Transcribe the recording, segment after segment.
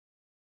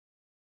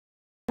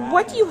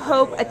What do you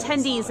hope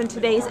attendees in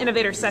today's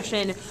Innovator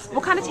session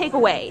will kind of take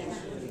away?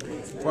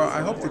 Well,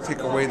 I hope to take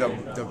away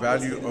the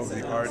value of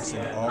the arts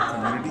in all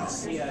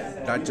communities,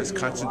 not just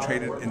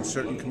concentrated in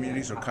certain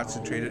communities or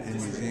concentrated in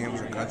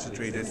museums or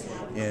concentrated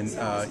in,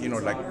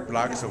 like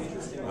blocks of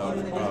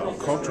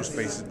cultural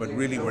spaces, but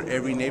really where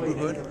every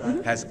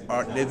neighborhood has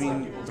art,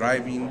 living,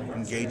 thriving,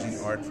 engaging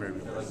art for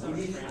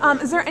everyone.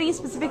 Is there any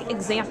specific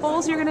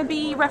examples you're going to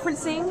be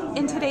referencing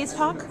in today's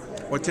talk?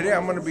 Well, today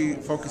I'm going to be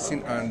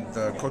focusing on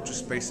the cultural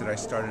space that I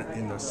started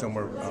in the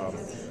summer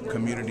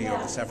community of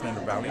the San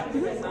Fernando Valley,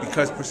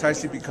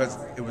 precisely because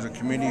it was a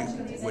community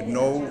with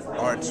no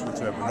arts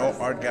whatsoever, no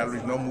art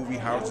galleries, no movie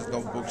houses,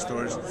 no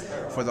bookstores.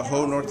 For the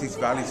whole Northeast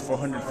Valley, it's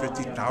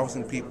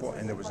 450,000 people,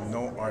 and there was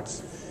no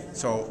arts.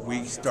 So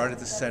we started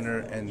the center,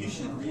 and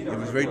it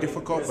was very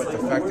difficult, but the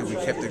fact that we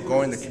kept it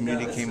going, the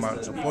community came out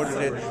and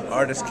supported it,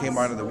 artists came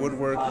out of the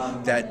woodwork,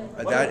 that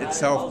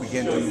itself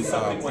began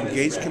to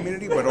engage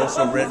community, but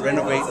also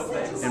renovate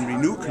and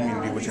renew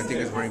community, which I think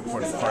is a very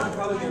important part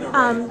of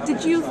it.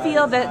 Did you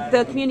feel that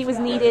the community was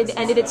needed,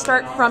 and did it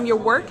start from your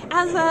work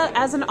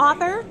as an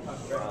author?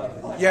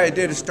 Yeah, it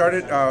did. It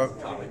started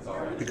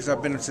because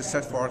I've been a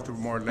successful author,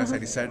 more or less. I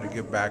decided to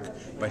give back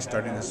by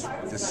starting this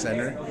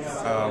center.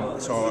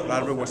 So a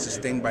lot of it was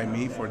sustained by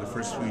me for the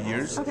first few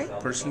years,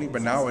 personally.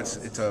 But now it's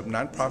a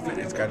nonprofit.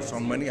 It's got its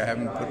own money. I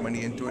haven't put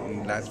money into it in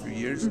the last few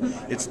years.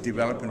 It's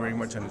developing very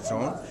much on its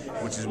own,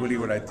 which is really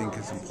what I think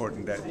is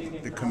important, that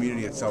the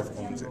community itself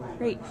owns it.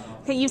 Great.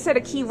 Okay, you said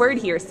a key word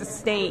here,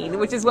 sustain,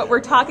 which is what we're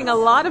talking a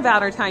lot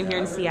about our time here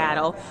in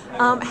Seattle.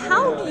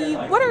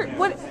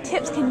 What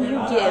tips can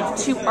you give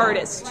to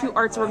artists, to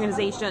arts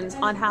organizations,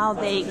 on how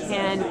they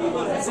can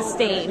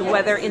sustain,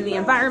 whether in the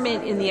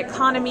environment, in the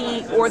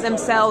economy, or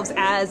themselves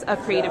as a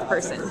creative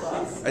person?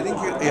 I think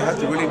you have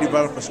to really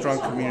develop a strong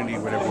community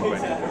with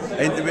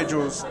everybody.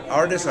 Individuals,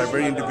 artists are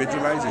very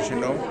individualized, as you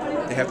know.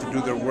 They have to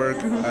do their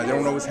work. They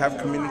don't always have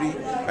community.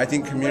 I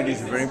think community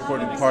is a very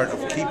important part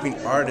of keeping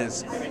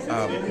artists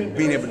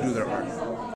being able to do their art.